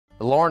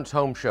The Lawrence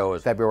Home Show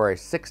is February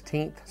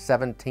 16th,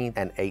 17th,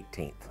 and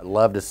 18th. I'd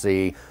love to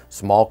see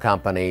small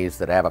companies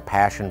that have a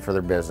passion for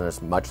their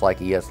business, much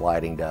like ES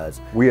Lighting does.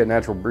 We at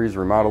Natural Breeze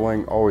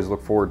Remodeling always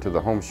look forward to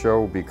the home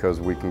show because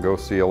we can go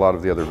see a lot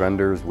of the other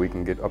vendors, we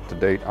can get up to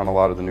date on a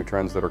lot of the new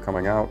trends that are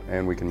coming out,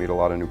 and we can meet a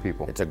lot of new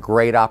people. It's a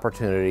great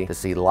opportunity to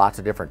see lots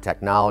of different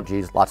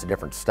technologies, lots of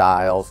different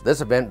styles. This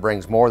event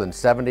brings more than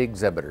 70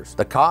 exhibitors.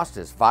 The cost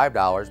is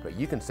 $5, but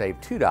you can save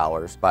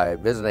 $2 by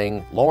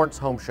visiting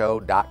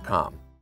lawrencehomeshow.com.